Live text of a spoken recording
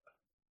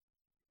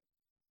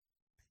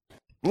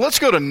Let's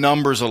go to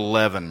Numbers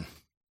 11.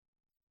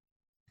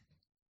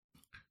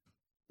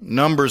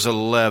 Numbers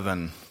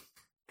 11.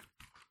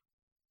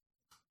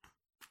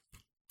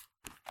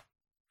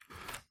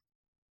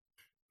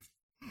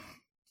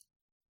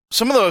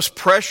 Some of those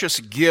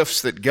precious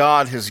gifts that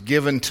God has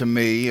given to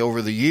me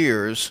over the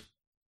years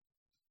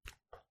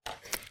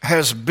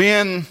has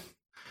been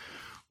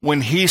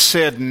when He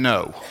said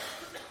no.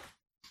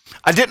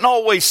 I didn't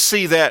always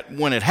see that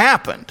when it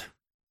happened,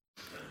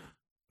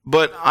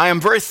 but I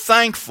am very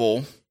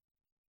thankful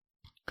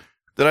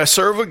that I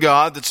serve a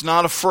God that's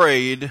not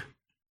afraid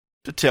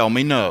to tell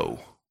me no.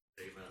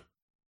 Amen.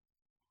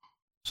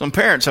 Some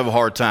parents have a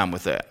hard time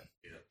with that.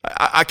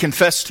 I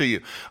confess to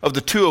you, of the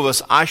two of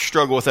us, I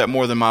struggle with that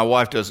more than my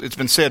wife does. It's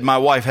been said my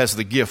wife has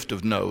the gift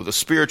of no, the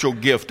spiritual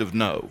gift of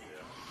no.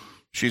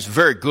 She's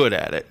very good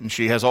at it, and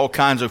she has all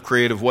kinds of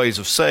creative ways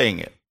of saying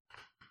it.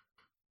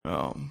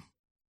 One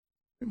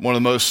of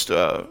the most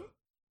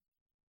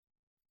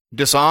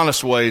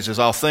dishonest ways is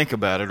I'll think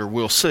about it or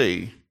we'll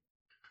see.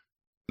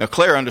 Now,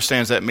 Claire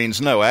understands that means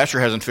no.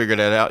 Asher hasn't figured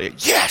that out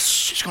yet. Yes,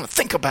 she's going to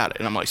think about it.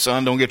 And I'm like,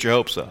 son, don't get your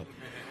hopes up.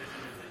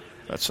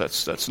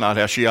 That's not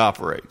how she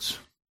operates.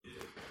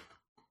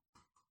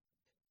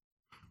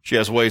 She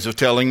has ways of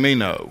telling me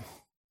no.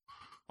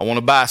 I want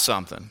to buy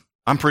something.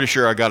 I'm pretty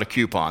sure I got a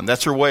coupon.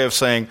 That's her way of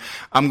saying,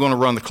 I'm going to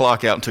run the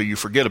clock out until you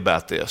forget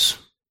about this.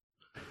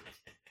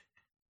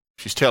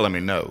 She's telling me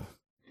no.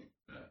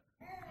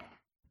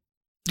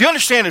 Do you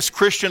understand, as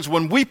Christians,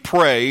 when we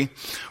pray,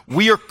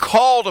 we are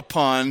called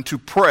upon to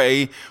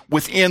pray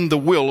within the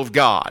will of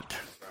God.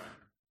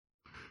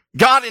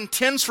 God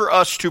intends for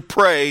us to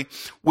pray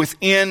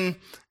within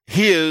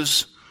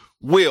His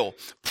will.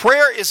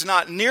 Prayer is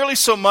not nearly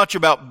so much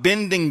about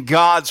bending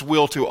God's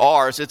will to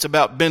ours. It's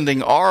about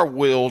bending our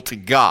will to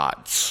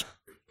God's.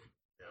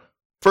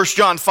 1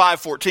 John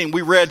 5:14,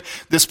 we read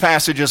this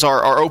passage as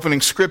our opening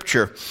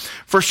scripture.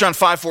 1 John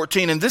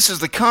 5:14, and this is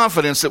the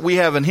confidence that we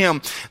have in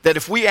Him, that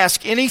if we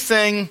ask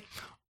anything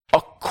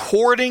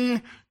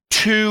according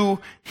to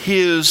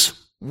His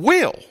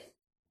will,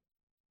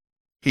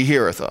 He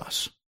heareth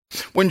us.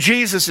 When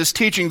Jesus is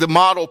teaching the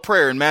model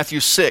prayer in Matthew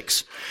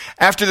 6,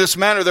 after this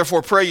manner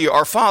therefore pray ye,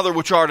 Our Father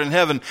which art in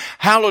heaven,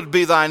 hallowed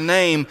be thy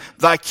name,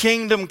 thy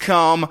kingdom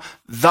come,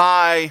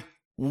 thy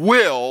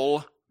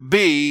will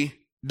be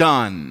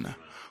done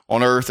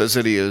on earth as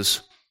it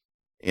is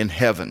in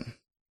heaven.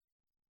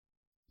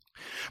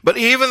 But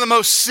even the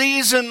most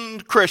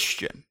seasoned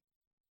Christian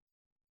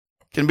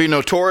can be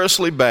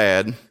notoriously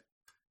bad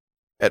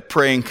at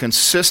praying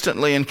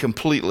consistently and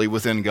completely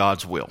within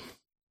God's will.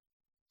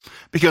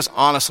 Because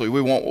honestly, we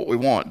want what we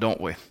want,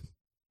 don't we?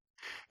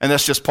 And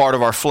that's just part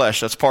of our flesh.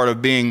 That's part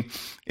of being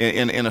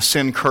in a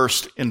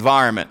sin-cursed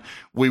environment.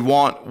 We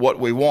want what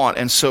we want,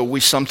 and so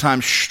we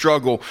sometimes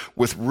struggle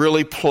with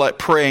really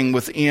praying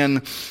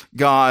within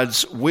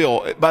God's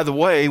will. By the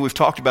way, we've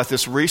talked about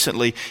this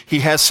recently.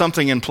 He has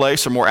something in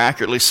place, or more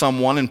accurately,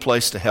 someone in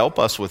place to help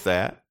us with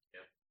that.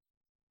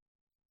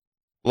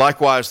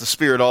 Likewise, the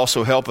Spirit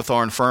also helpeth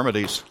our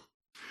infirmities.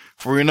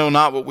 For we know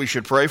not what we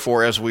should pray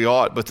for as we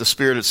ought, but the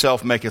Spirit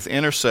itself maketh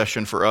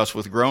intercession for us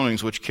with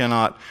groanings which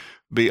cannot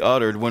be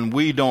uttered. When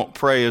we don't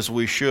pray as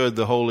we should,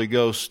 the Holy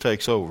Ghost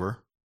takes over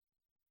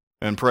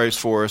and prays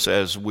for us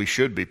as we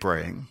should be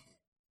praying.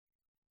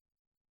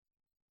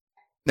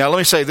 Now let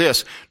me say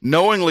this,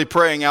 knowingly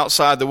praying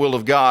outside the will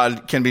of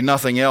God can be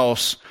nothing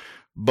else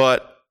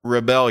but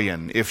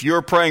rebellion. If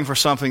you're praying for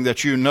something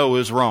that you know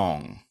is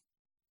wrong,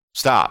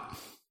 stop.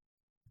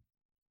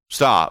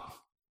 Stop.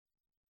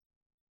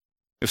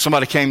 If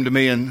somebody came to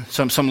me and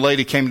some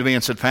lady came to me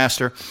and said,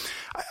 Pastor,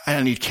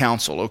 I need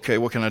counsel. Okay,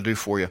 what can I do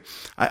for you?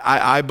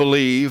 I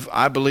believe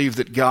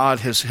that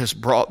God has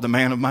brought the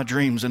man of my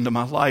dreams into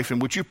my life.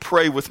 And would you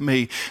pray with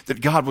me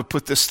that God would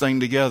put this thing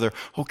together?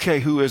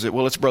 Okay, who is it?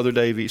 Well, it's Brother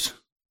Davies.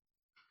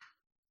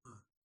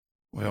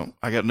 Well,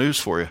 I got news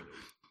for you.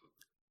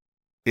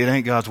 It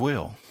ain't God's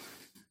will.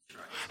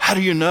 How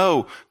do you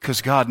know?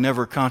 Because God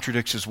never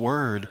contradicts His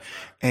word.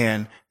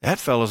 And that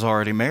fella's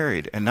already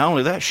married. And not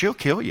only that, she'll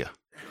kill you.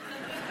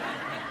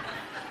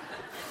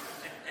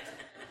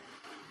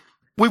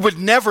 We would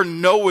never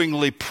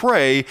knowingly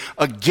pray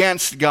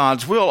against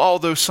God's will,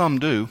 although some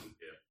do.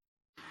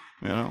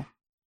 You know,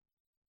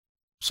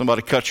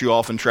 somebody cuts you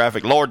off in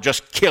traffic, Lord,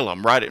 just kill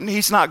him, right? And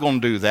He's not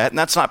going to do that, and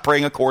that's not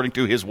praying according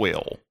to His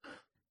will.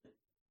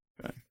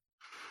 Okay.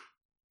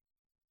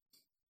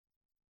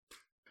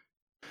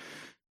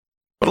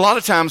 But a lot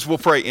of times we'll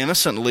pray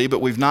innocently,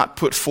 but we've not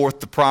put forth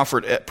the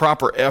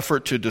proper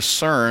effort to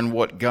discern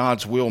what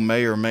God's will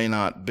may or may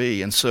not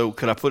be. And so,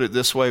 could I put it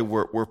this way?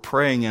 We're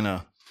praying in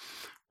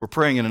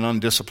an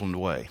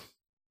undisciplined way.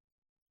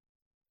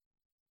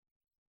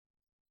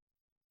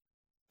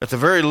 At the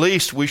very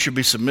least, we should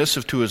be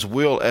submissive to His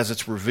will as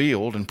it's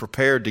revealed and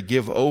prepared to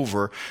give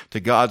over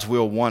to God's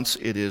will once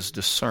it is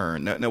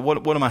discerned. Now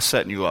what am I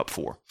setting you up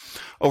for?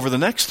 Over the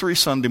next 3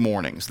 Sunday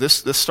mornings,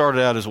 this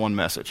started out as one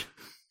message.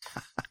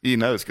 He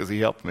knows because he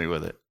helped me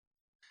with it.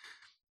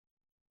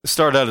 It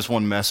started out as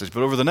one message,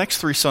 but over the next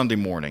 3 Sunday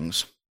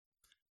mornings,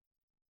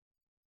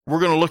 we're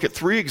going to look at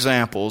 3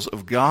 examples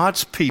of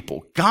God's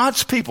people,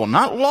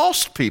 not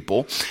lost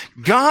people,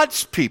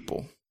 God's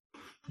people,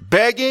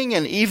 begging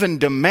and even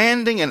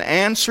demanding an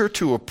answer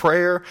to a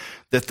prayer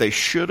that they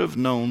should have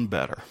known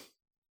better.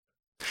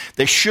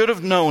 They should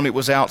have known it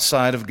was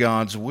outside of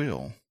God's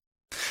will.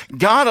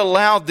 God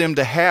allowed them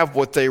to have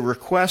what they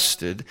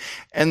requested,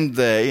 and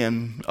they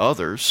and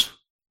others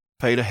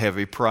paid a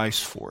heavy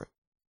price for it.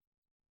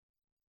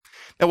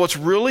 Now, what's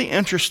really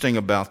interesting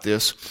about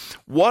this,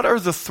 what are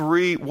the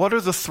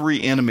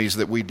three enemies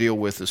that we deal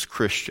with as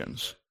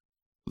Christians?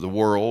 The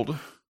world,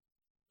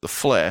 the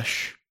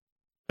flesh,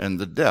 and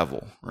the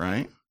devil,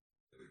 right?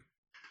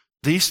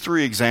 These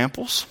 3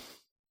 examples.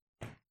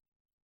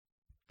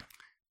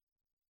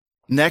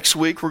 Next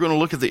week, we're going to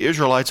look at the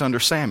Israelites under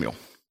Samuel.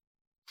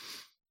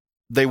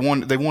 They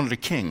wanted a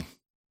king.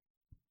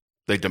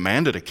 They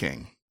demanded a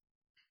king.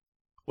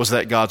 Was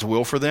that God's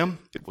will for them?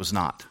 It was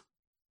not.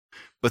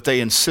 But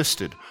they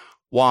insisted.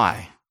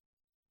 Why?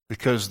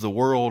 Because the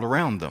world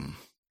around them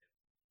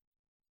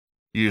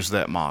used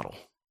that model.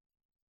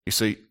 You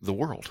see, the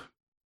world.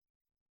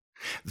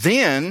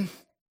 Then,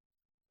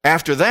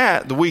 after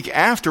that, the week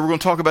after, we're going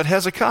to talk about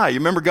Hezekiah. You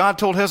remember God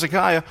told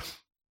Hezekiah,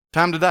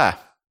 time to die.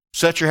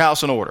 Set your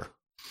house in order.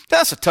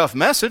 That's a tough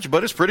message,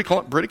 but it's pretty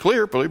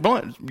clear, pretty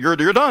blunt. You're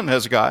done,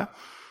 Hezekiah.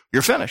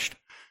 You're finished.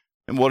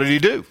 And what did he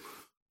do?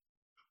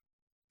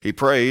 He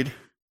prayed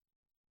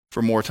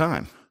for more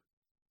time.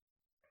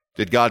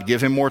 Did God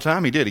give him more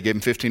time? He did. He gave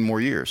him 15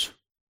 more years.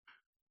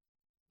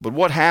 But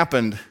what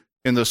happened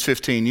in those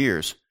 15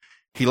 years?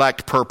 He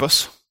lacked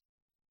purpose.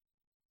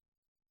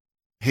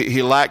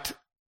 He lacked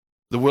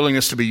the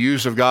willingness to be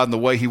used of God in the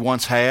way he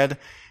once had.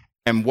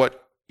 And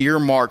what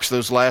earmarks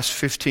those last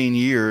 15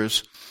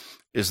 years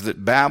is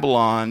that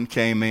Babylon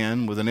came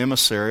in with an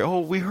emissary. Oh,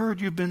 we heard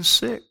you've been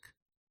sick.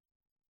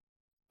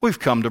 We've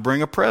come to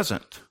bring a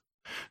present.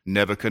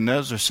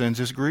 Nebuchadnezzar sends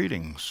his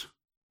greetings.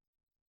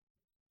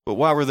 But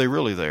why were they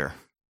really there?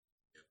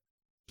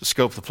 To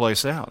scope the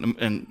place out.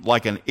 And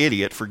like an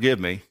idiot, forgive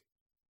me,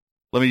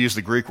 let me use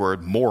the Greek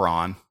word,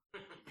 moron.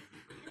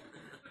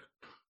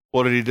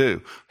 What did he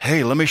do?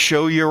 Hey, let me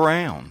show you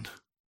around.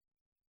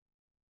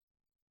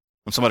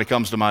 When somebody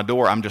comes to my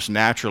door, I'm just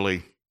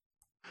naturally,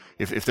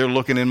 if they're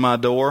looking in my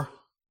door,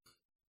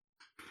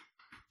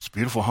 it's a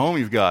beautiful home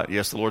you've got.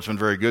 Yes, the Lord's been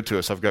very good to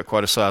us. I've got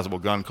quite a sizable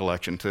gun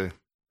collection too.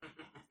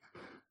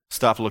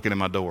 Stop looking in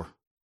my door.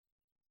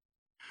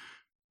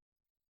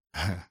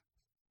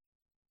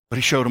 But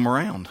he showed them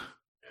around.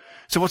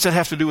 So what's that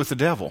have to do with the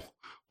devil?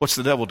 What's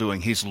the devil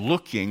doing? He's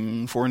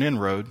looking for an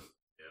inroad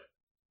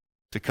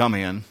to come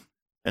in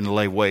and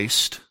lay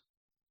waste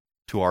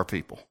to our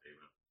people.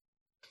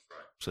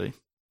 See?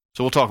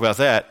 So we'll talk about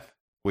that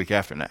week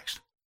after next.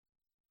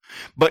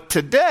 But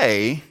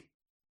today,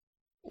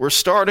 we're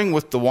starting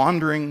with the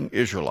wandering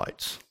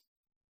Israelites.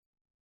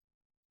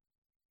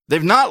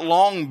 They've not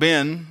long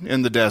been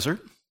in the desert.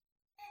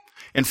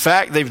 In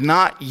fact, they've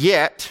not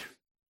yet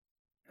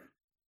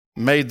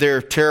made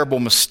their terrible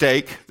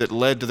mistake that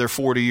led to their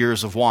 40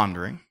 years of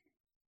wandering.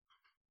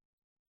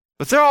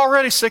 But they're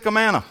already sick of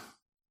manna.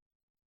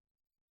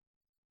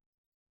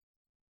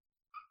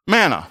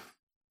 Manna.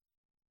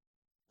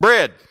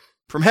 Bread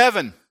from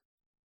heaven.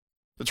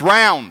 It's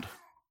round,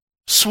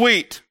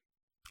 sweet,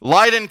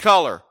 light in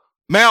color,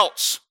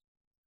 melts.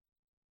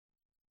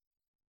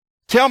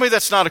 Tell me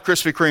that's not a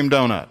Krispy Kreme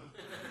donut.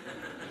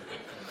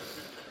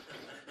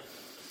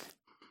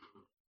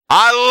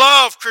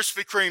 I love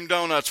Krispy Kreme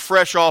donuts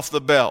fresh off the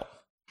belt.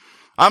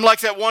 I'm like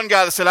that one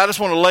guy that said, I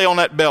just want to lay on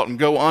that belt and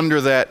go under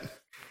that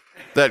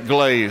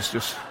glaze.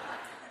 Just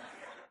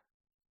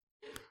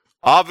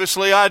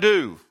obviously I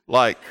do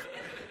like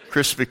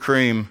Krispy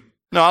Kreme.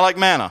 No, I like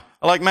manna.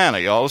 I like manna,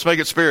 y'all. Let's make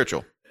it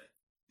spiritual.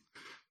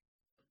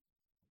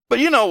 But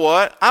you know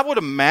what? I would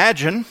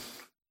imagine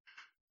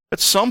at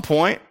some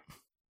point,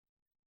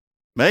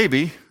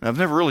 maybe, I've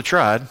never really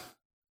tried,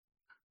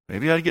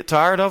 maybe I'd get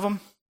tired of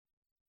them.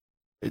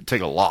 It'd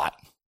take a lot.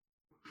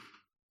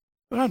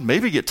 But I'd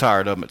maybe get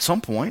tired of them at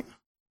some point.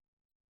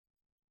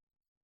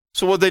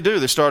 So what'd they do?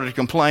 They started to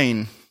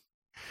complain,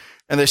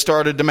 and they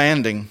started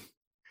demanding,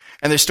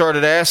 and they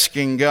started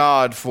asking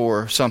God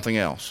for something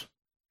else.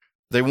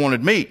 They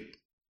wanted meat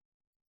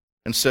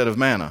instead of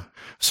manna.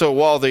 So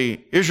while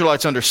the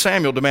Israelites under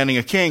Samuel demanding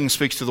a king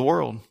speaks to the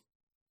world,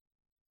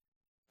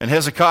 and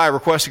Hezekiah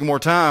requesting more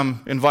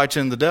time invites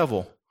in the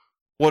devil,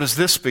 what does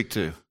this speak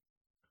to?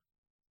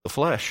 The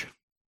flesh.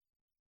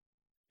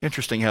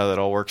 Interesting how that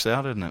all works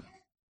out, isn't it?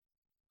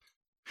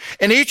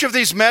 In each of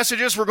these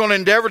messages, we're going to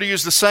endeavor to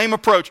use the same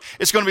approach.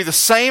 It's going to be the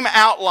same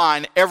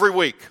outline every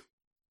week.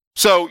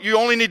 So you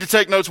only need to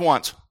take notes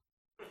once.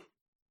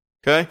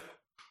 Okay?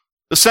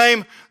 The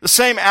same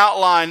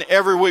outline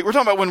every week. We're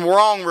talking about when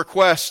wrong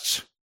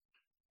requests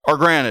are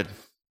granted.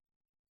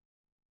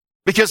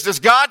 Because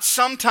does God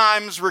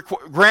sometimes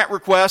grant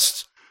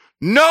requests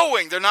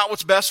knowing they're not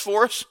what's best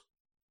for us?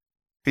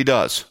 He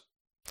does.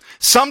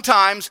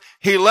 Sometimes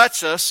He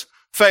lets us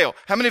fail.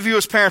 How many of you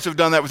as parents have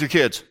done that with your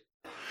kids?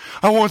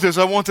 I want this,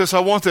 I want this, I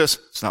want this.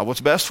 It's not what's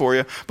best for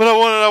you, but I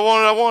want it, I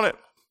want it, I want it.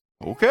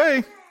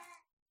 Okay.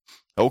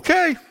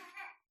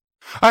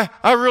 I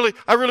really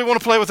want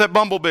to play with that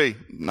bumblebee.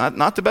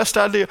 Not the best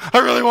idea. I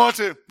really want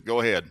to.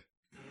 Go ahead.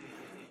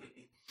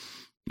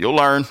 You'll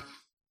learn,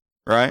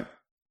 right?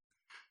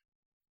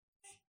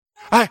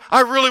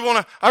 I really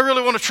want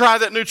to try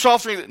that new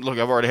soft drink. Look,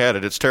 I've already had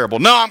it. It's terrible.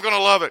 No, I'm going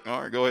to love it.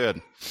 All right, go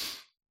ahead.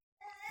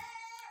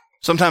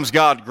 Sometimes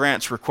God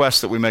grants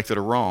requests that we make that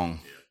are wrong.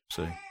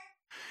 See?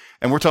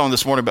 And we're talking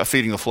this morning about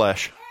feeding the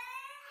flesh.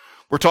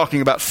 We're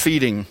talking about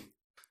feeding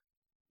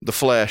the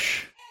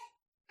flesh.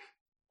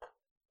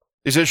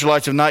 These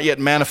Israelites have not yet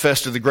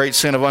manifested the great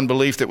sin of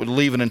unbelief that would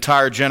leave an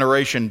entire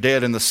generation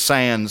dead in the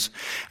sands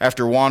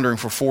after wandering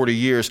for 40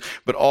 years,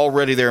 but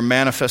already they're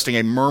manifesting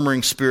a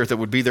murmuring spirit that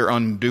would be their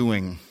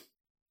undoing.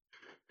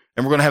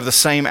 And we're going to have the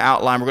same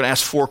outline. We're going to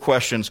ask 4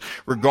 questions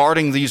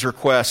regarding these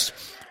requests.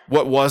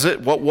 What was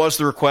it? What was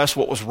the request?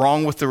 What was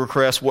wrong with the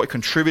request? What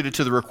contributed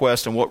to the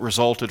request? And what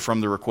resulted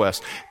from the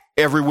request?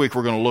 Every week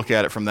we're going to look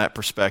at it from that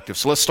perspective.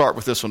 So let's start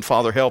with this one.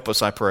 Father, help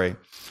us, I pray.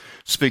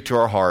 Speak to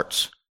our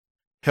hearts.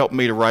 Help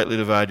me to rightly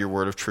divide your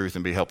word of truth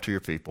and be help to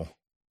your people.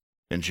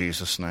 In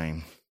Jesus'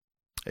 name,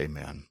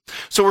 amen.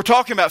 So we're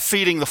talking about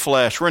feeding the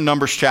flesh. We're in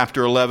Numbers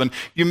chapter 11.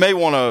 You may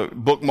want to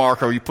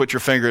bookmark or you put your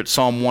finger at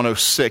Psalm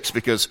 106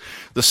 because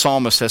the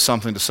psalmist has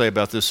something to say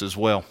about this as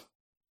well.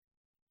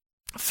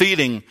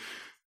 Feeding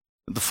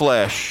the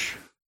flesh.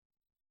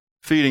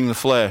 Feeding the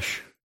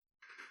flesh.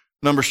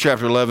 Numbers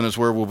chapter 11 is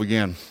where we'll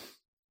begin.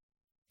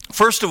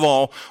 First of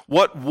all,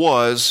 what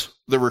was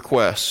the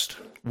request?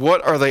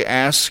 What are they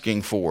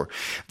asking for?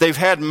 They've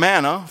had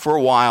manna for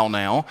a while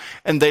now,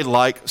 and they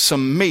like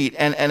some meat.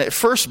 And at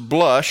first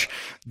blush,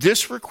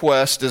 this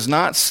request does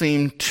not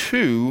seem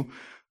too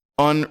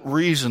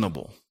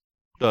unreasonable,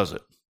 does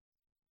it?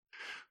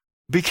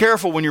 Be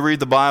careful when you read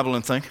the Bible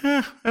and think,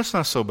 that's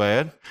not so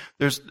bad.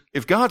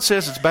 If God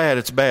says it's bad,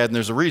 and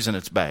there's a reason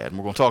it's bad. And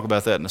we're going to talk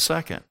about that in a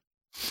second.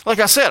 Like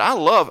I said, I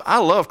love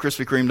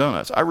Krispy Kreme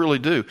donuts. I really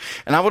do.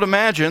 And I would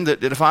imagine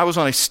that if I was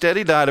on a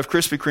steady diet of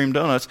Krispy Kreme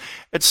donuts,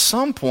 at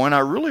some point I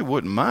really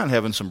wouldn't mind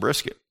having some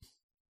brisket.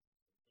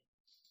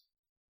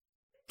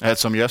 I had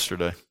some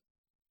yesterday.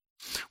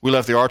 We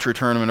left the archery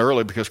tournament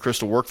early because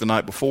Crystal worked the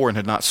night before and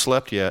had not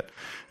slept yet.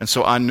 And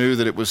so I knew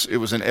that it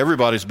was in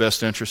everybody's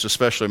best interest,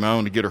 especially my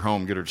own, to get her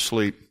home, get her to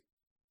sleep.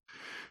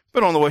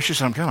 But on the way, she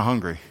said, I'm kind of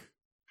hungry.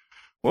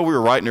 Well, we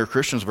were right near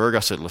Christiansburg. I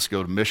said, let's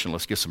go to Mission.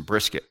 Let's get some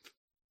brisket.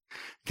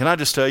 Can I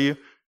just tell you,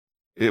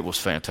 it was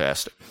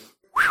fantastic.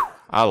 Whew,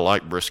 I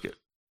like brisket.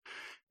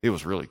 It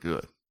was really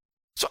good.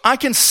 So I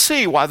can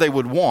see why they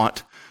would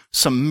want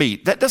some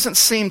meat. That doesn't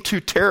seem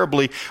too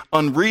terribly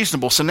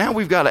unreasonable. So now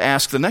we've got to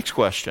ask the next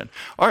question.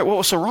 All right, what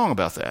was so wrong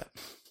about that?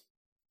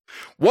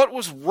 What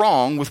was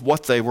wrong with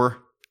what they were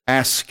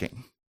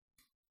asking?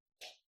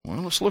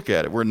 Well, let's look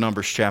at it. We're in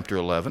Numbers chapter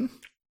 11.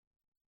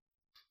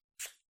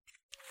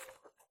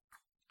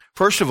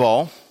 First of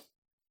all,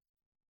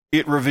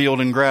 it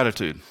revealed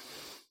ingratitude.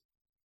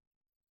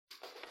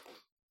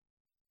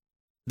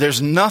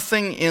 There's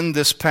nothing in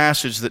this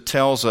passage that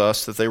tells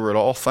us that they were at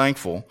all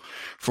thankful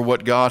for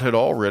what God had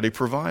already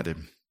provided.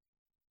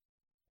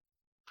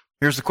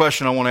 Here's the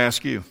question I want to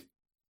ask you.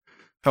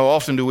 How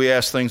often do we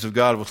ask things of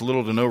God with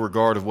little to no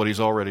regard of what He's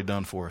already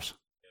done for us?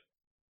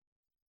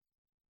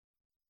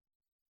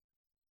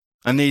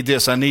 I need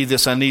this, I need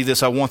this, I need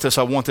this, I want this,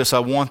 I want this, I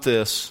want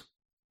this.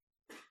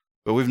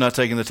 But we've not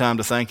taken the time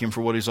to thank Him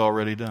for what He's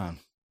already done.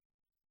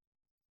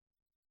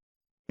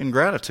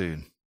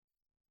 Ingratitude.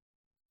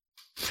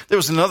 There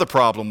was another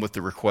problem with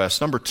the request.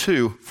 Number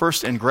 2,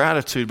 first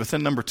ingratitude, but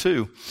then number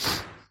 2,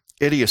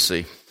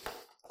 idiocy.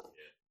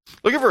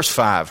 Look at verse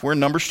 5. We're in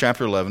Numbers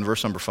chapter 11,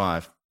 verse number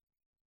 5.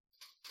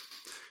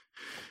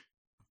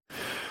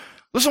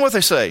 Listen to what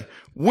they say.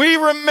 We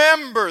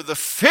remember the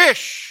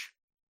fish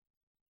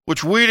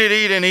which we did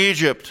eat in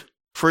Egypt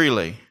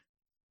freely,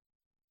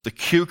 the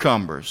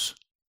cucumbers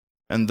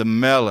and the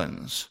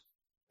melons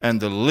and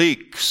the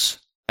leeks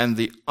and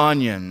the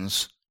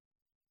onions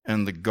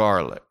and the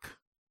garlic.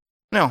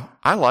 Now,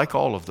 I like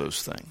all of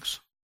those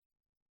things.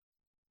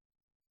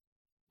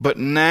 But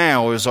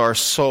now is our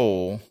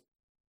soul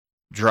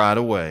dried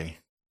away.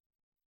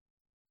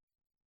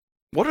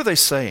 What are they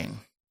saying?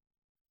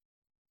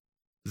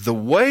 The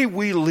way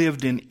we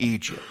lived in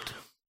Egypt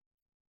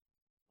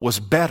was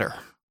better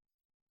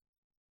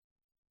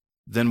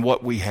than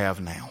what we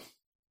have now.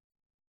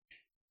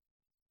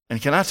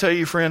 And can I tell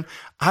you, friend,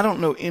 I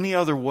don't know any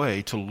other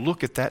way to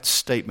look at that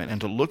statement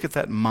and to look at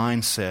that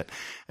mindset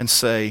and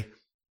say,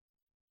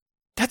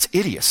 that's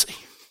idiocy.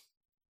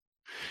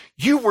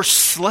 You were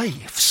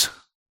slaves.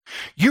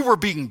 You were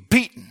being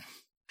beaten.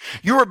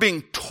 You were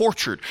being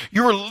tortured.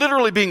 You were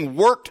literally being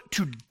worked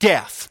to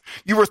death.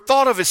 You were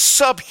thought of as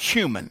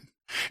subhuman.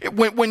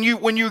 When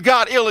you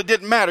got ill, it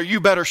didn't matter. You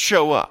better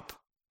show up.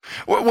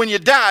 When you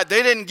died,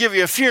 they didn't give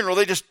you a funeral.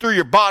 They just threw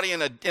your body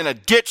in a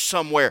ditch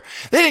somewhere.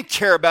 They didn't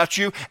care about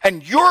you.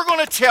 And you're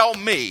going to tell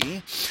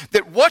me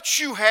that what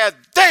you had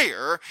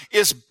there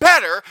is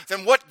better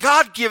than what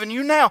God given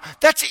you now.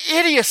 That's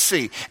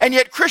idiocy. And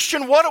yet,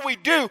 Christian, what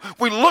do?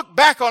 We look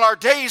back on our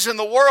days in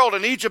the world,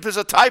 and Egypt is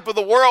a type of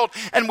the world,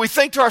 and we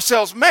think to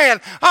ourselves,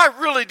 man, I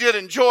really did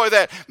enjoy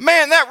that.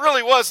 Man, that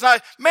really was nice.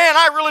 Man,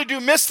 I really do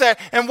miss that.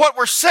 And what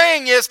we're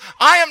saying is,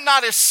 I am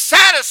not as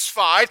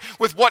satisfied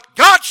with what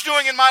God's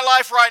doing in my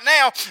life right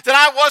now than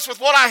I was with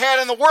what I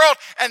had in the world.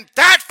 And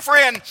that,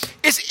 friend,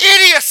 is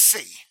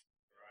idiocy.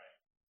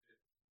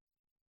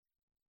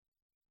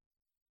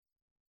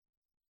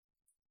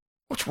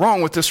 What's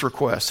wrong with this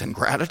request?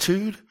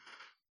 Ingratitude?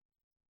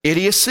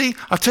 Idiocy?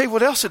 I'll tell you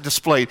what else it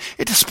displayed.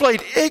 It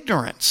displayed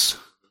ignorance.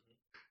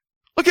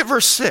 Look at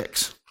verse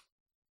 6.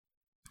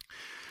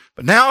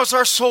 But now is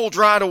our soul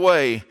dried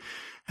away,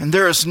 and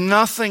there is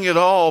nothing at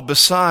all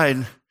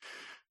beside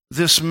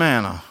this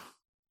manna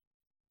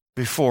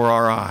before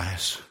our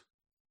eyes.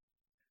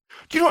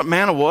 Do you know what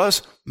manna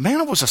was?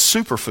 Manna was a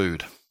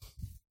superfood.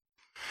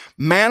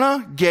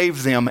 Manna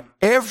gave them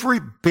every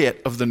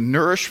bit of the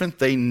nourishment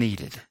they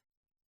needed.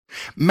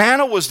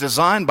 Manna was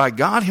designed by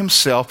God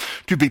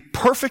Himself to be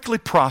perfectly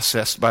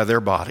processed by their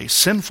bodies,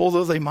 sinful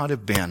though they might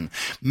have been.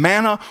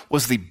 Manna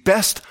was the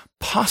best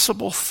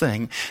possible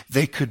thing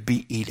they could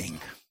be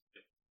eating.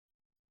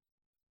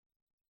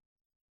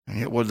 And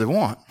yet what did they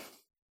want?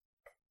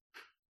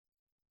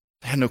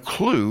 They had no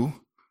clue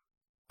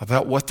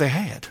about what they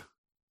had.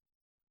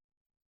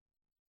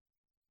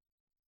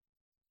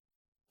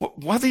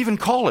 Why do they even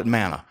call it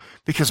manna?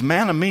 Because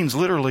manna means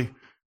literally,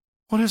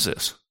 what is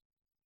this?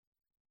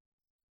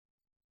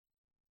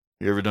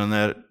 You ever done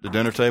that at the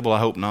dinner table? I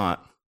hope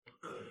not.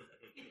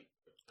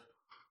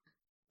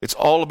 It's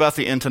all about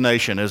the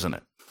intonation, isn't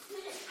it?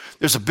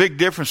 There's a big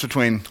difference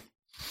between,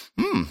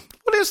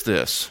 what is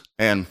this?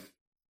 And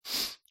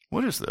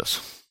what is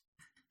this?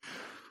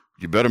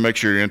 You better make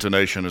sure your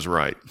intonation is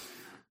right.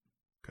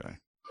 Okay.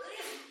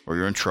 Or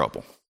you're in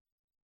trouble.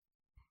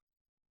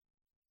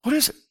 What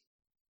is it?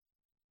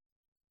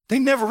 They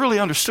never really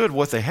understood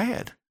what they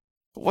had.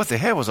 But what they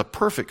had was a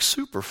perfect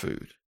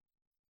superfood.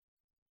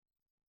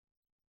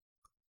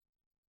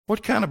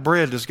 What kind of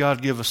bread does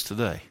God give us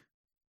today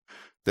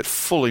that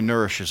fully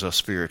nourishes us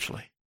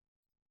spiritually?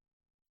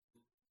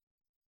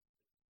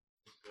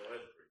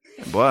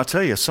 Well, I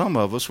tell you, some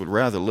of us would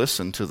rather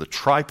listen to the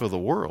tripe of the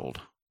world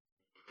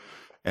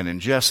and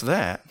ingest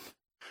that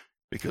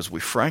because we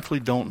frankly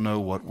don't know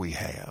what we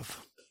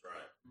have.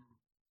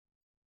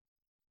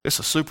 It's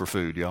a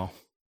superfood, y'all.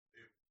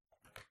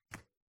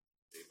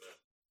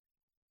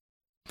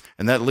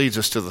 And that leads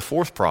us to the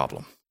fourth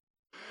problem.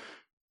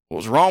 What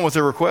was wrong with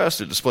the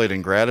request? It displayed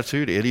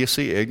ingratitude,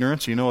 idiocy,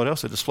 ignorance. You know what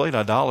else? It displayed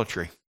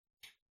idolatry.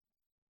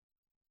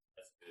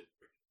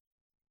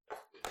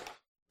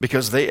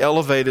 Because they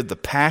elevated the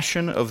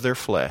passion of their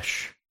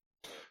flesh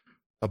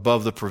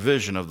above the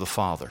provision of the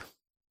Father.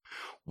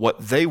 What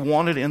they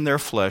wanted in their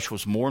flesh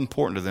was more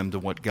important to them than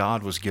what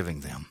God was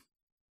giving them.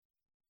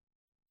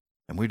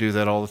 And we do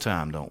that all the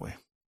time, don't we?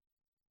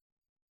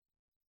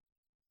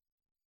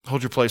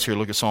 Hold your place here.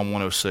 Look at Psalm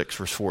 106,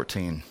 verse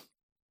 14.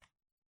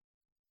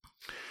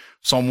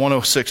 Psalm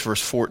 106,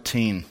 verse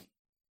 14.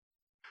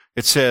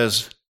 It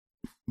says,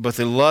 "But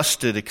they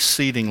lusted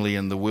exceedingly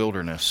in the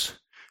wilderness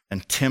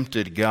and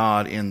tempted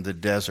God in the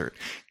desert."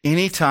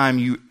 Anytime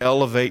you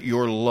elevate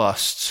your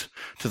lusts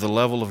to the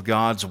level of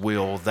God's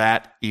will,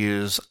 that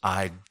is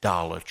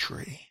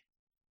idolatry.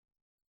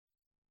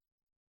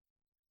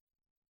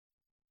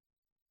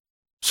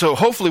 So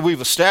hopefully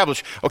we've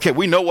established, okay,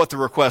 we know what the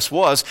request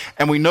was,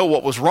 and we know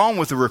what was wrong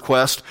with the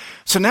request.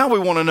 So now we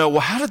want to know,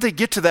 well, how did they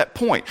get to that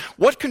point?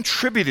 What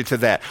contributed to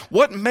that?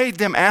 What made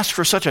them ask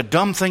for such a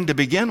dumb thing to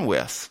begin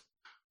with?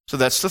 So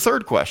that's the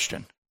third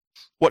question.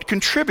 What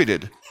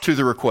contributed to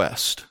the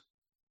request?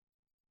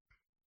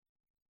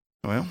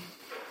 Well,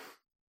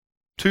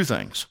 two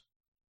things.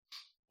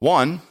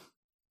 One,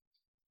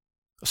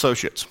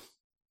 associates.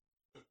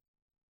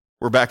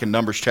 We're back in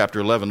Numbers chapter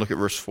 11. Look at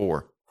verse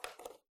 4.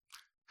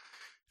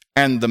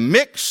 "And the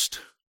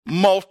mixed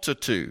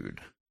multitude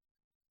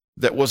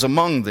that was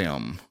among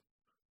them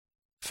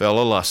fell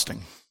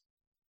a-lusting.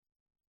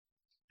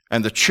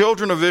 And the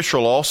children of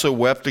Israel also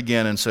wept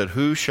again and said,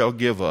 Who shall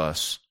give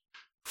us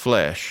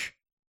flesh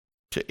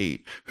to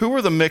eat?" Who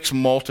were the mixed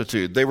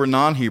multitude? They were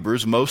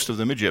non-Hebrews, most of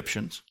them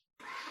Egyptians,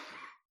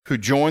 who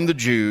joined the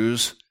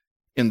Jews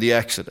in the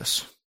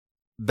Exodus.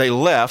 They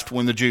left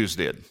when the Jews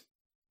did.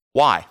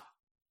 Why?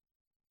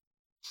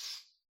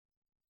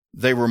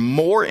 They were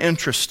more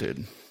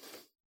interested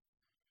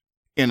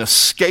in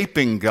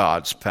escaping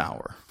God's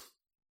power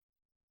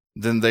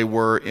than they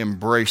were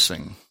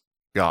embracing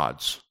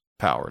God's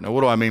power. Now, what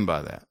do I mean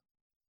by that?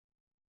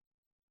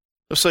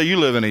 Let's say you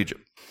live in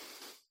Egypt,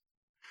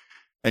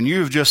 and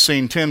you've just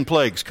seen 10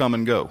 plagues come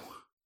and go,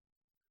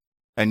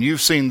 and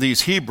you've seen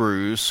these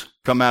Hebrews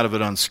come out of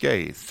it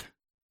unscathed.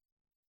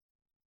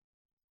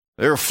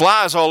 There were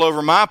flies all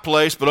over my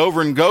place, but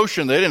over in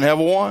Goshen, they didn't have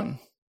one.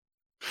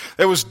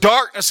 There was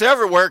darkness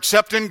everywhere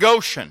except in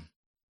Goshen.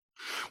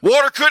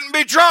 Water couldn't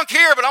be drunk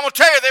here, but I'm going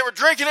to tell you, they were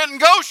drinking it in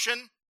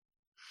Goshen.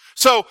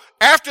 So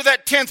after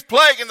that 10th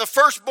plague and the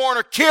firstborn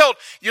are killed,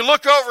 you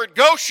look over at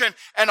Goshen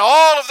and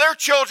all of their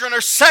children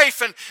are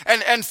safe.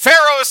 And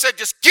Pharaoh has said,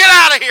 just get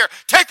out of here.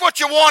 Take what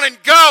you want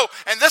and go.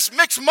 And this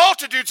mixed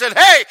multitude said,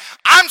 hey,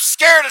 I'm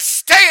scared of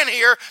staying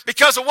here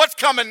because of what's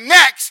coming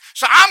next.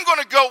 So I'm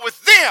going to go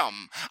with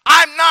them.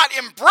 I'm not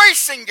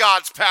embracing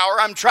God's power.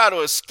 I'm trying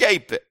to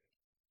escape it.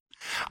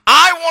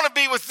 I want to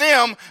be with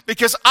them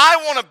because I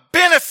want to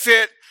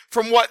benefit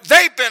from what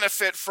they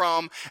benefit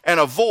from and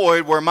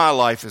avoid where my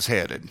life is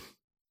headed.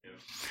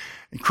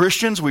 And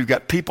Christians, we've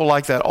got people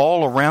like that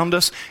all around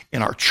us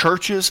in our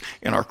churches,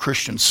 in our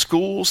Christian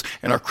schools,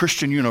 in our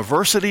Christian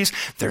universities.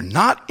 They're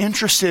not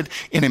interested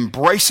in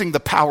embracing the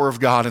power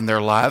of God in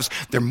their lives.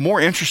 They're more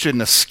interested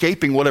in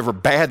escaping whatever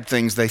bad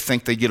things they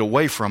think they get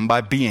away from by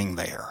being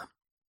there.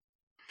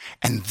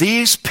 And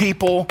these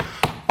people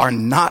are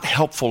not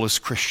helpful as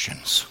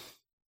Christians.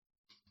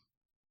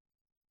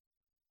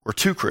 We're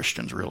two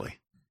Christians, really.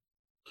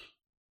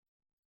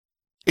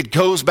 It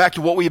goes back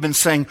to what we've been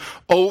saying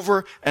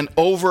over and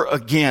over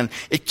again.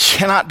 It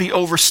cannot be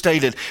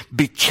overstated.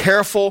 Be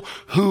careful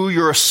who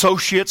your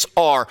associates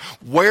are.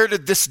 Where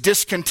did this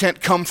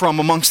discontent come from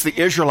amongst the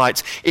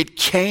Israelites? It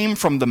came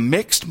from the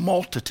mixed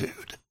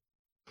multitude.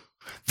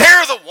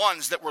 They're the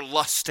ones that were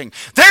lusting.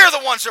 They're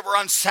the ones that were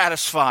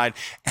unsatisfied.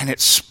 And it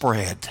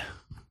spread.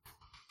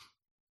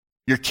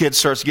 Your kid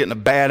starts getting a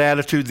bad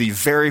attitude. The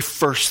very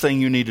first thing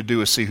you need to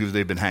do is see who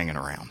they've been hanging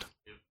around.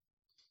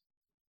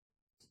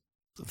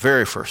 The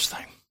very first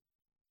thing.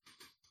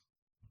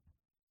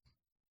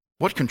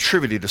 What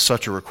contributed to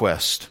such a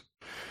request?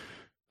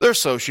 Their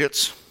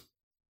associates.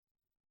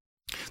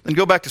 Then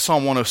go back to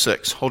Psalm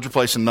 106. Hold your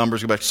place in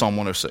Numbers. Go back to Psalm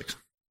 106.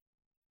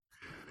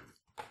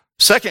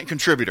 Second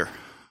contributor.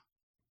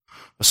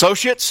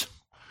 Associates.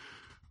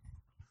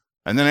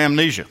 And then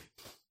amnesia.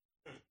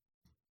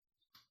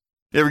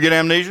 You ever get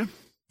amnesia?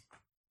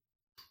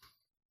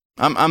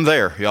 I'm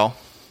there, y'all.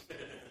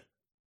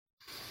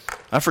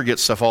 I forget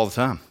stuff all the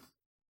time.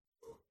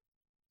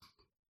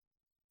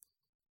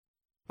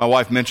 My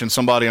wife mentioned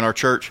somebody in our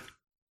church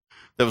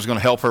that was going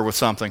to help her with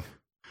something.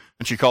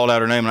 And she called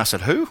out her name, and I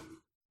said, who?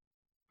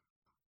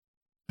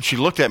 And she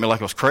looked at me like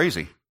I was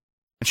crazy.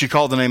 And she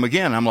called the name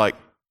again. And I'm like,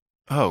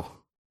 oh,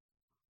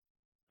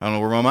 I don't know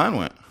where my mind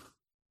went.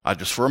 I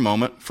just for a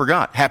moment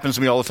forgot. Happens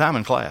to me all the time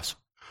in class.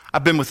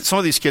 Some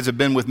of these kids have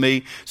been with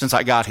me since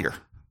I got here.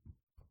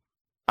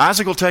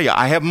 Isaac will tell you,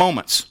 I have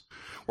moments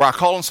where I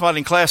call on somebody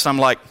in class and I'm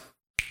like,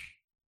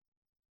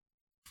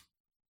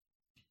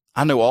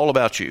 I know all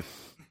about you.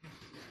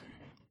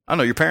 I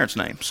know your parents'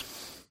 names.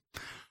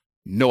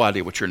 No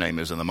idea what your name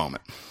is in the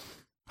moment.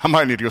 I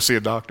might need to go see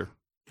a doctor.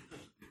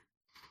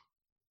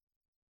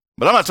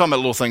 But I'm not talking about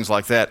little things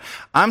like that.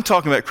 I'm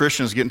talking about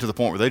Christians getting to the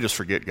point where they just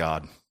forget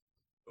God.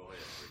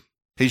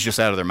 He's just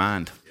out of their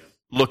mind.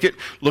 Look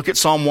at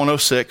Psalm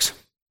 106,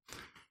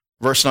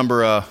 verse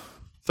number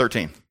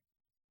 13.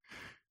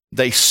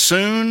 They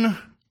soon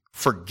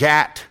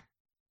forgot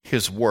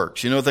his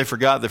works. You know what they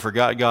forgot? They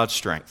forgot God's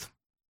strength.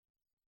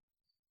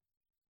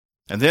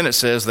 And then it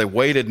says they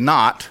waited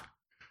not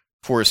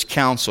for his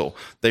counsel.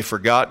 They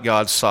forgot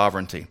God's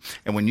sovereignty.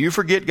 And when you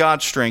forget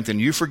God's strength and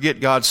you forget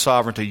God's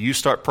sovereignty, you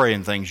start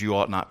praying things you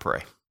ought not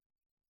pray.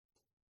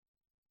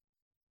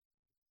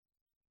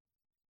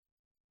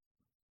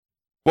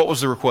 What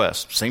was the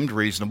request? Seemed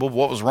reasonable.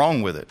 What was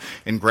wrong with it?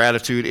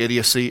 Ingratitude,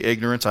 idiocy,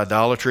 ignorance,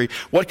 idolatry.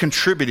 What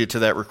contributed to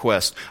that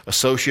request?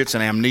 Associates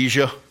and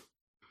amnesia.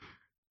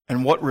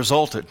 And what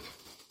resulted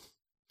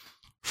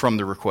from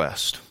the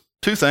request?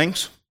 Two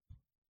things.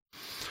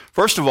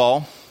 First of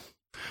all,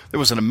 there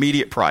was an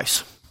immediate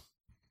price.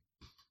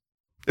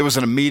 There was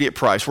an immediate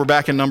price. We're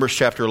back in Numbers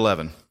chapter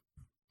 11.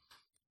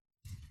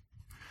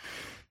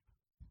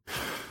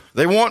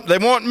 They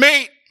want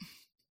meat.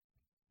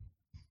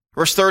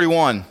 Verse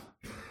 31.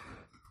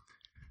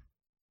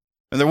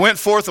 And there went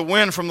forth a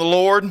wind from the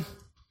Lord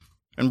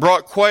and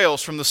brought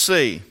quails from the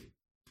sea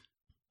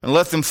and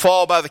let them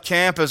fall by the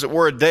camp as it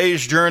were a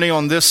day's journey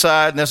on this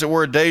side and as it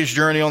were a day's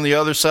journey on the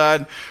other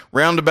side,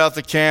 round about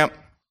the camp,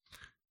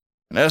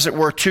 and as it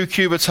were 2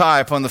 cubits high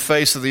upon the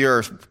face of the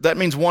earth. That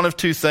means one of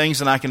two things,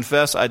 and I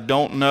confess I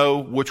don't know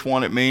which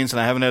one it means, and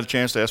I haven't had a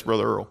chance to ask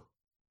Brother Earl.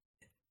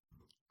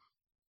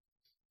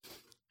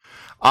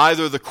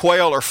 Either the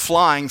quail are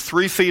flying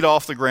 3 feet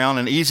off the ground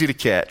and easy to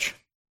catch,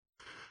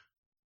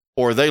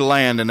 or they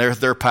land and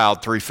they're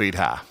piled 3 feet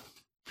high.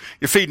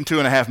 You're feeding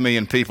 2.5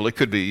 million people. It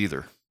could be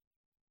either.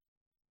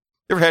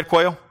 You ever had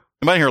quail?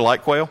 Anybody here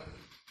like quail?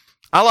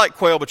 I like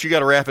quail, but you got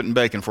to wrap it in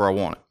bacon before I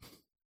want it.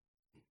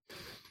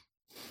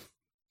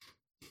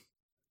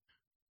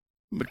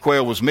 But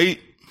quail was meat.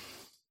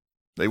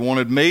 They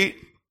wanted meat.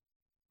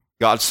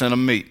 God sent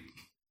them meat.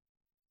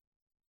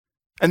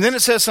 And then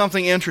it says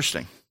something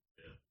interesting.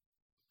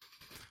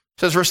 It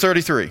says verse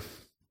 33.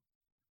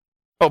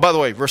 Oh, by the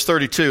way, verse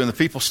 32, and the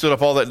people stood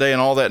up all that day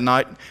and all that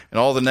night and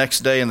all the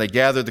next day, and they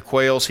gathered the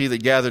quails. He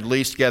that gathered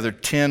least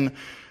gathered 10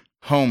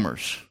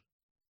 homers.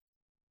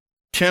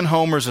 10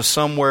 homers is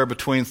somewhere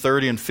between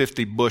 30 and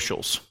 50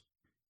 bushels.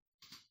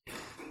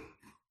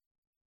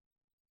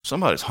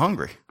 Somebody's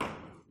hungry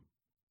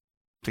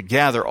to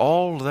gather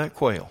all of that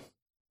quail.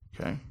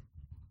 Okay.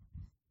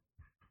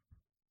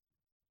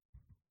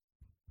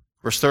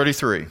 Verse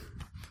 33.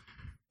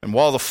 And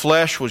while the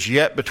flesh was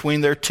yet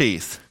between their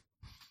teeth,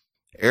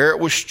 ere it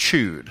was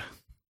chewed,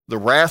 the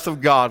wrath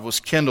of God was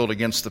kindled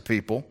against the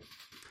people,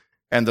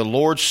 and the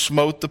Lord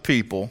smote the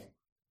people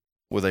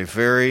with a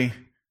very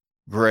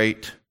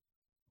great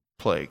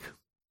plague.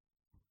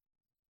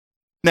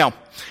 Now,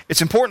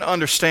 it's important to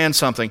understand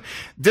something.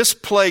 This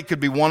plague could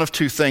be one of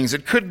two things.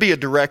 It could be a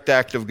direct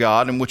act of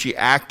God in which he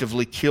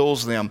actively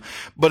kills them,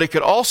 but it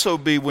could also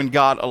be when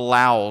God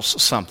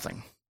allows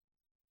something.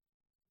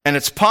 And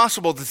it's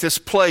possible that this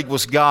plague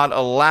was God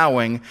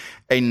allowing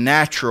a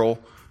natural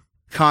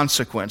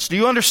consequence. Do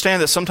you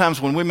understand that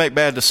sometimes when we make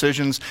bad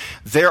decisions,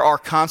 there are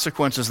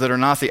consequences that are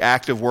not the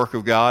active work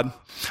of God?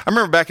 I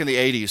remember back in the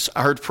 80s,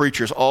 I heard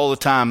preachers all the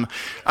time,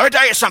 "Let me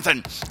tell you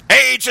something,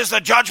 AIDS is the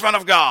judgment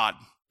of God."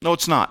 No,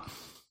 it's not.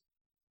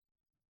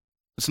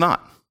 It's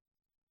not.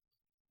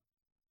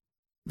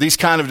 These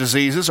kind of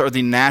diseases are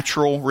the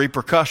natural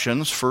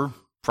repercussions for,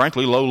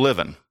 frankly, low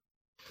living.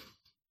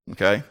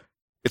 Okay?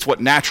 It's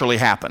what naturally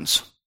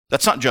happens.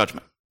 That's not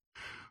judgment.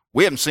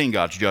 We haven't seen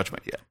God's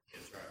judgment yet.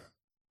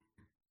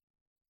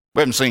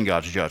 We haven't seen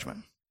God's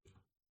judgment.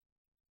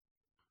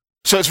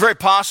 So it's very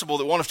possible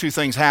that one of two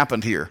things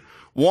happened here.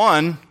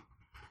 One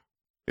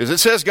is it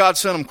says God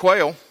sent them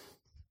quail,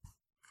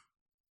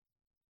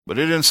 but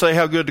it didn't say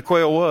how good the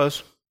quail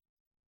was.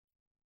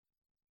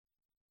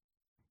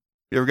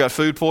 You ever got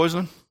food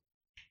poisoning?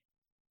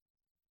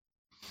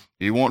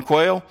 You want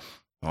quail?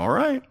 All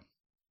right.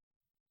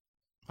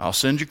 I'll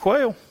send you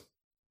quail.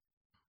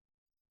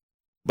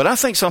 But I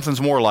think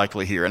something's more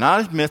likely here. And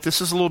I admit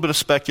this is a little bit of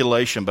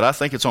speculation, but I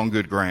think it's on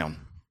good ground.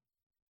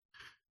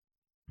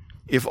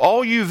 If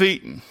all you've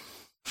eaten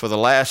for the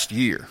last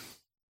year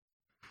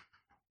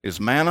is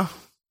manna,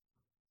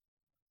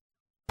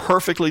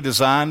 perfectly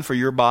designed for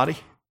your body,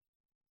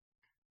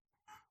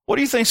 what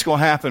do you think is going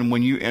to happen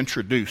when you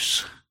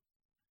introduce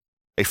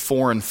a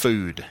foreign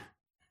food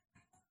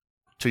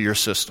to your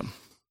system?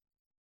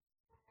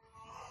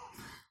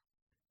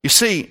 You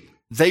see,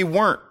 they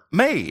weren't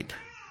made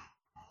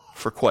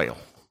for quail.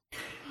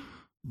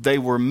 They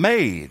were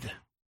made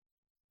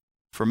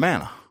for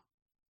manna.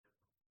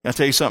 Can I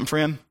tell you something,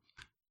 friend?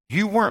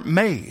 You weren't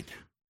made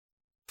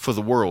for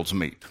the world's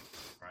meat.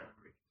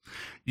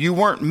 You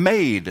weren't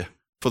made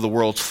for the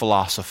world's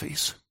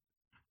philosophies.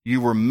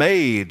 You were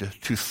made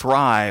to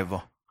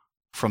thrive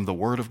from the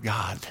Word of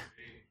God.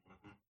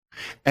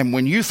 And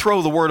when you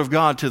throw the Word of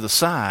God to the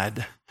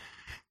side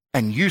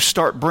and you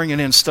start bringing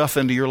in stuff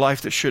into your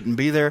life that shouldn't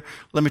be there,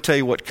 let me tell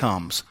you what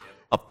comes.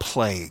 A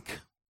plague.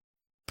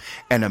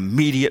 An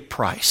immediate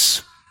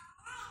price.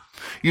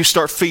 You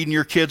start feeding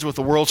your kids with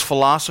the world's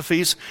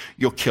philosophies,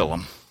 you'll kill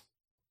them.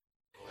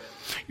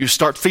 You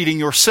start feeding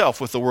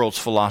yourself with the world's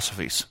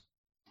philosophies,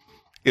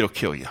 it'll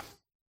kill you.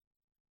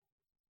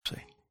 See?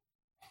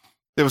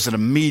 There was an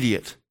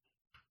immediate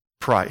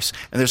price.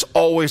 And there's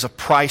always a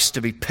price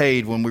to be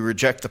paid when we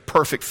reject the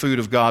perfect food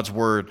of God's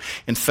Word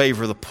in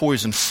favor of the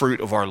poisoned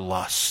fruit of our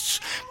lusts.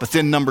 But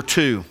then number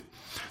two,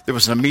 there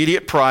was an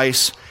immediate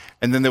price,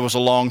 and then there was a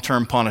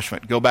long-term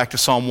punishment. Go back to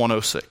Psalm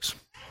 106.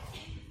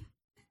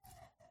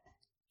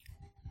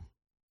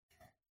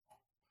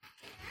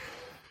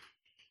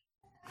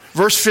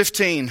 Verse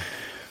 15.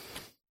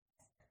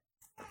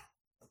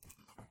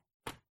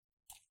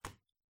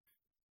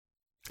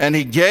 And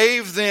he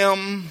gave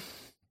them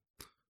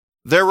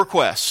their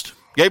request.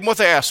 Gave them what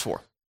they asked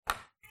for.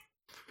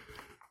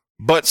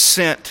 But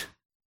sent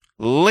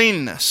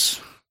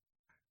leanness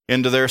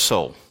into their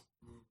soul.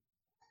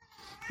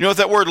 You know what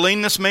that word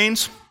leanness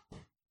means?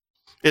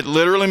 It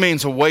literally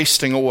means a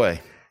wasting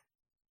away.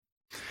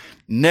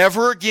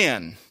 Never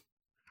again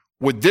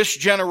would this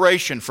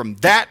generation from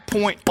that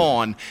point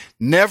on,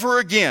 never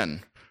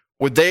again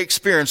would they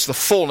experience the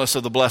fullness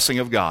of the blessing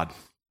of God.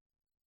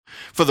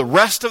 For the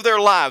rest of their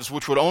lives,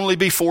 which would only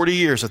be 40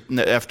 years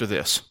after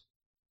this,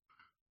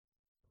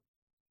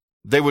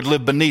 they would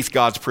live beneath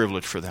God's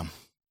privilege for them.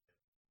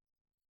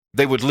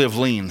 They would live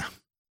lean.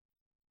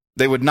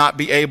 They would not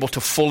be able to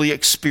fully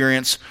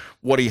experience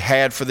what He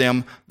had for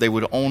them. They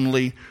would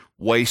only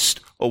waste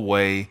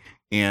away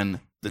in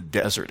the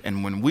desert.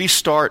 And when we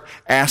start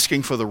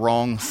asking for the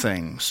wrong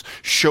things,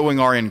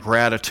 showing our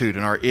ingratitude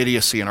and our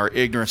idiocy and our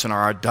ignorance and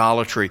our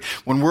idolatry,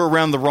 when we're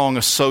around the wrong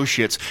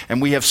associates and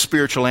we have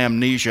spiritual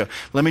amnesia,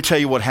 let me tell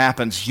you what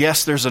happens.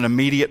 Yes, there's an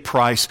immediate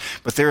price,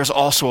 but there is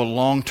also a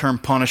long-term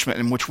punishment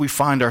in which we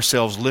find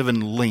ourselves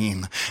living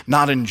lean,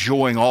 not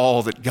enjoying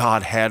all that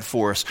God had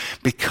for us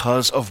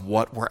because of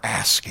what we're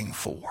asking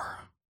for.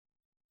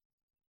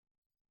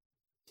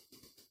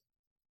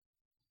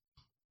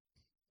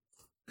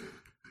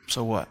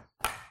 So what?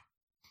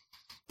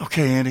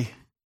 Okay, Andy,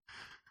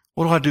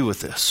 what do I do with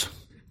this?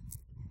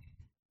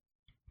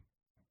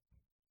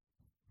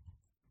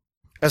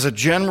 As a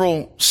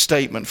general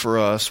statement for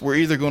us, we're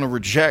either going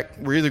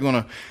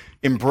to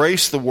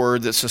embrace the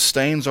word that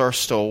sustains our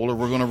soul, or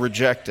we're going to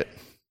reject it.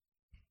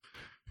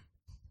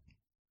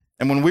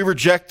 And when we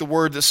reject the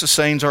word that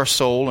sustains our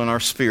soul and our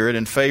spirit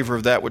in favor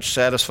of that which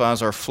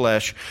satisfies our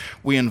flesh,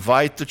 we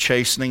invite the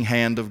chastening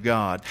hand of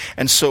God.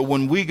 And so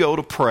when we go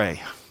to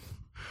pray,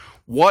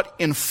 what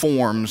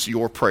informs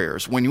your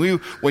prayers? When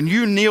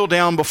you kneel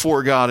down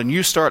before God and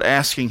you start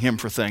asking Him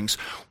for things,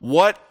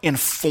 what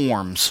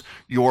informs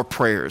your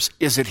prayers?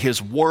 Is it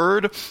His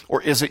word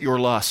or is it your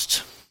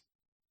lust?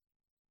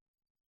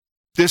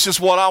 This is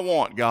what I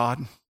want,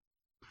 God.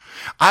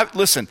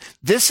 Listen,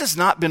 this has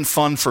not been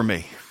fun for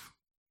me.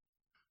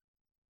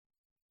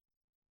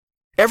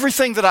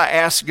 Everything that I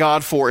ask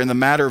God for in the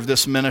matter of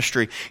this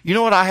ministry, you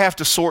know what I have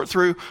to sort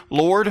through?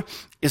 Lord,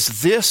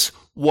 is this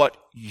what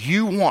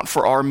you want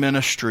for our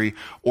ministry,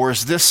 or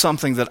is this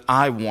something that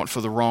I want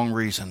for the wrong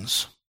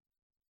reasons?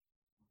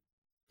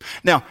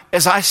 Now,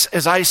 as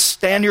I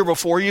stand here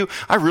before you,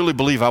 I really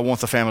believe I want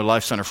the Family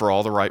Life Center for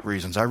all the right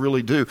reasons. I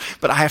really do.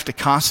 But I have to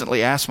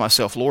constantly ask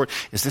myself, Lord,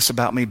 is this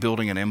about me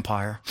building an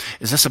empire?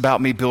 Is this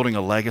about me building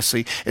a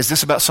legacy? Is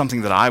this about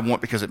something that I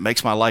want because it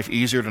makes my life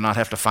easier to not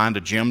have to find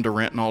a gym to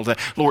rent and all that?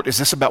 Lord, is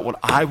this about what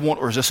I want,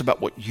 or is this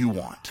about what you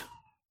want?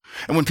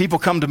 And when people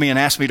come to me and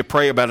ask me to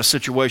pray about a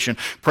situation,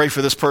 pray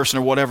for this person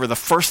or whatever, the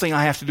first thing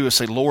I have to do is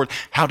say, Lord,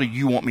 how do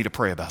you want me to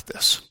pray about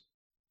this?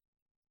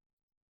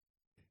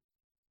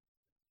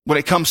 When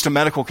it comes to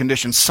medical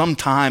conditions,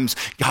 sometimes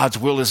God's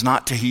will is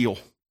not to heal.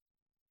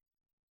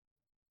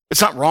 It's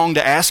not wrong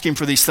to ask Him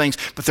for these things,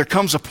 but there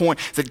comes a point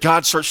that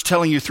God starts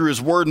telling you through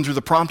His Word and through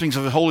the promptings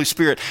of the Holy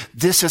Spirit,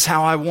 this is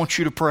how I want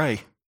you to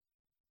pray.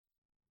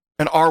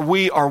 And are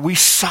we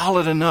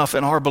solid enough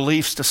in our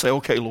beliefs to say,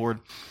 okay, Lord,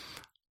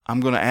 I'm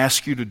going to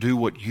ask you to do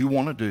what you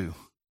want to do,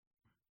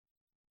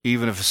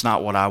 even if it's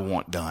not what I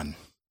want done.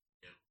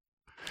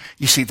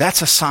 You see,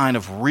 that's a sign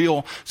of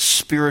real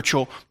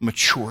spiritual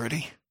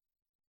maturity.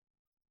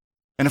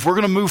 And if we're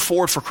going to move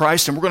forward for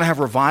Christ and we're going to have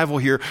revival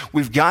here,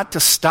 we've got to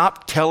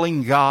stop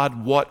telling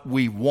God what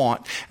we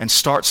want and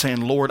start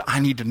saying, Lord, I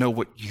need to know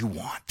what you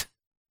want.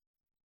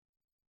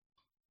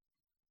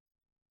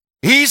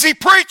 Easy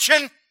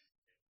preaching,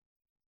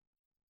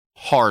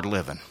 hard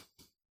living,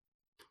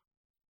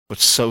 but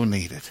so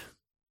needed.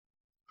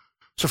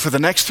 So for the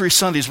next 3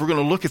 Sundays, we're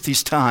going to look at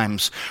these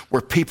times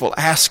where people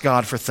ask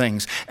God for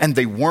things and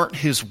they weren't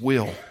His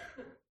will.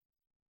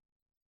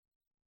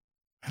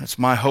 And it's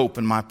my hope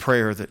and my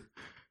prayer that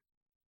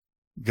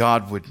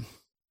God would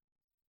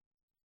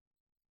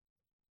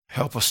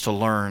help us to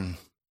learn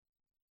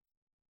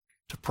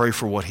to pray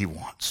for what He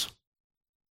wants.